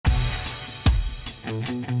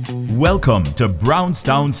Welcome to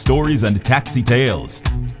Brownstown Stories and Taxi Tales.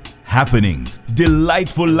 Happenings,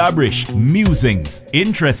 delightful labrish, musings,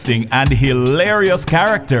 interesting and hilarious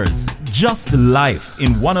characters. Just life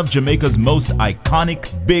in one of Jamaica's most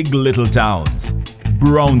iconic big little towns.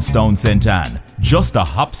 Brownstown St. Ann, just a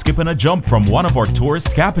hop, skip and a jump from one of our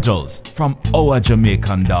tourist capitals. From our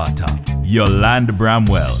Jamaican daughter, Yolanda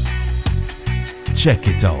Bramwell. Check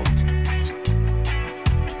it out.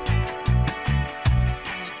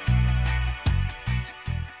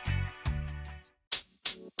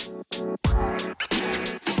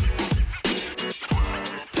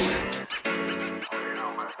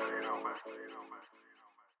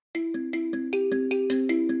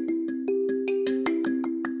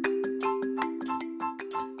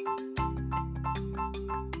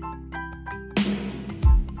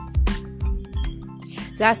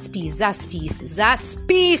 Zaspies.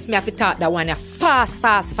 Me have to talk that one fast.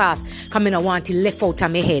 Come in, I want it left out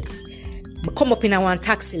of my head. I come up in a one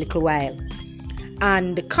taxi little while.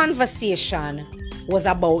 And the conversation was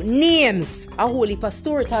about names. A whole heap of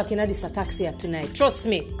story talking at this taxi here tonight. Trust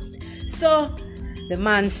me. So, the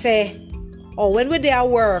man say, when we're there at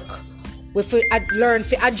work, we learn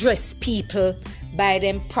to address people by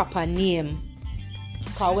them proper name.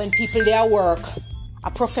 Because when people there at work,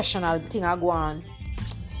 a professional thing I go on.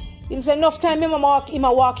 Him say enough time him walk in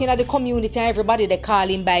at the community and everybody they call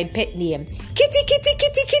him by him pet name.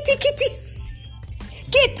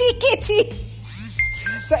 Kitty.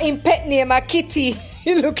 So him pet name a Kitty.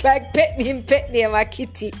 He look like pet name a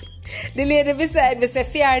Kitty. The lady beside me say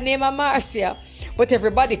fair name a Marcia. But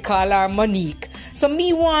everybody call her Monique. So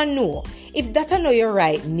me want know if that I know your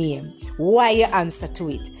right name, why you answer to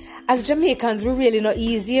it. As Jamaicans we really not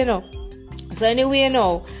easy, you know. So anyway,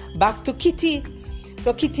 now back to Kitty.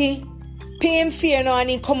 So Kitty pay him fare now and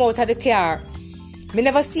he come out of the car. Me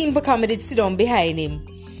never seen him because I did sit down behind him.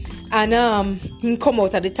 And he come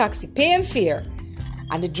out of the taxi, pay him fare.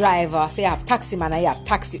 And the driver say, I have taxi man, I have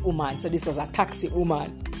taxi woman. So this was a taxi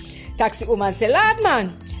woman. Taxi woman say, lad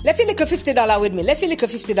man, let me little $50 with me. Let me little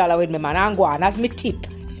 $50 with me, man. And go on as me tip.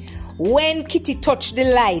 When Kitty touch the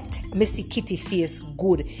light, me see Kitty face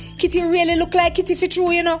good. Kitty really look like Kitty for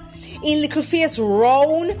true, you know. In little face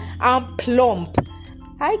round and plump.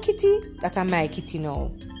 Hi Kitty, that are my Kitty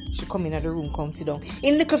now. She come in the room, come sit down.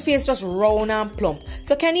 In little face just round and plump.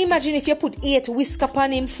 So can you imagine if you put 8 whisker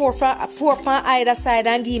upon him, 4 on either side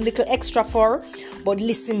and give him little extra fur? But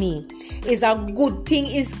listen me, it's a good thing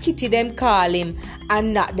is Kitty them call him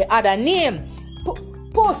and not the other name.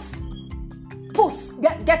 Puss,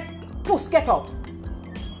 get up.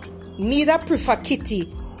 Me that prefer Kitty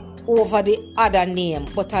over the other name,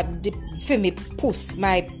 but for me Puss,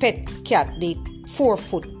 my pet cat, the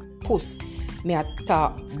 4-foot puss me I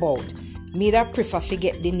talk about. Me that prefer to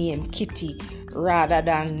get the name Kitty rather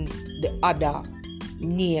than the other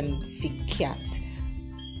name for cat.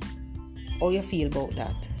 How you feel about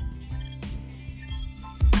that?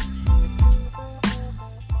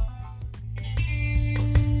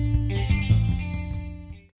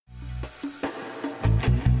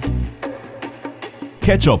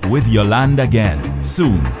 Catch up with Yolanda again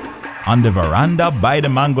soon. On the veranda, by the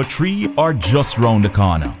mango tree, or just round the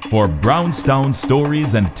corner for Brownstown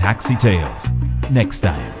Stories and Taxi Tales. Next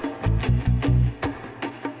time.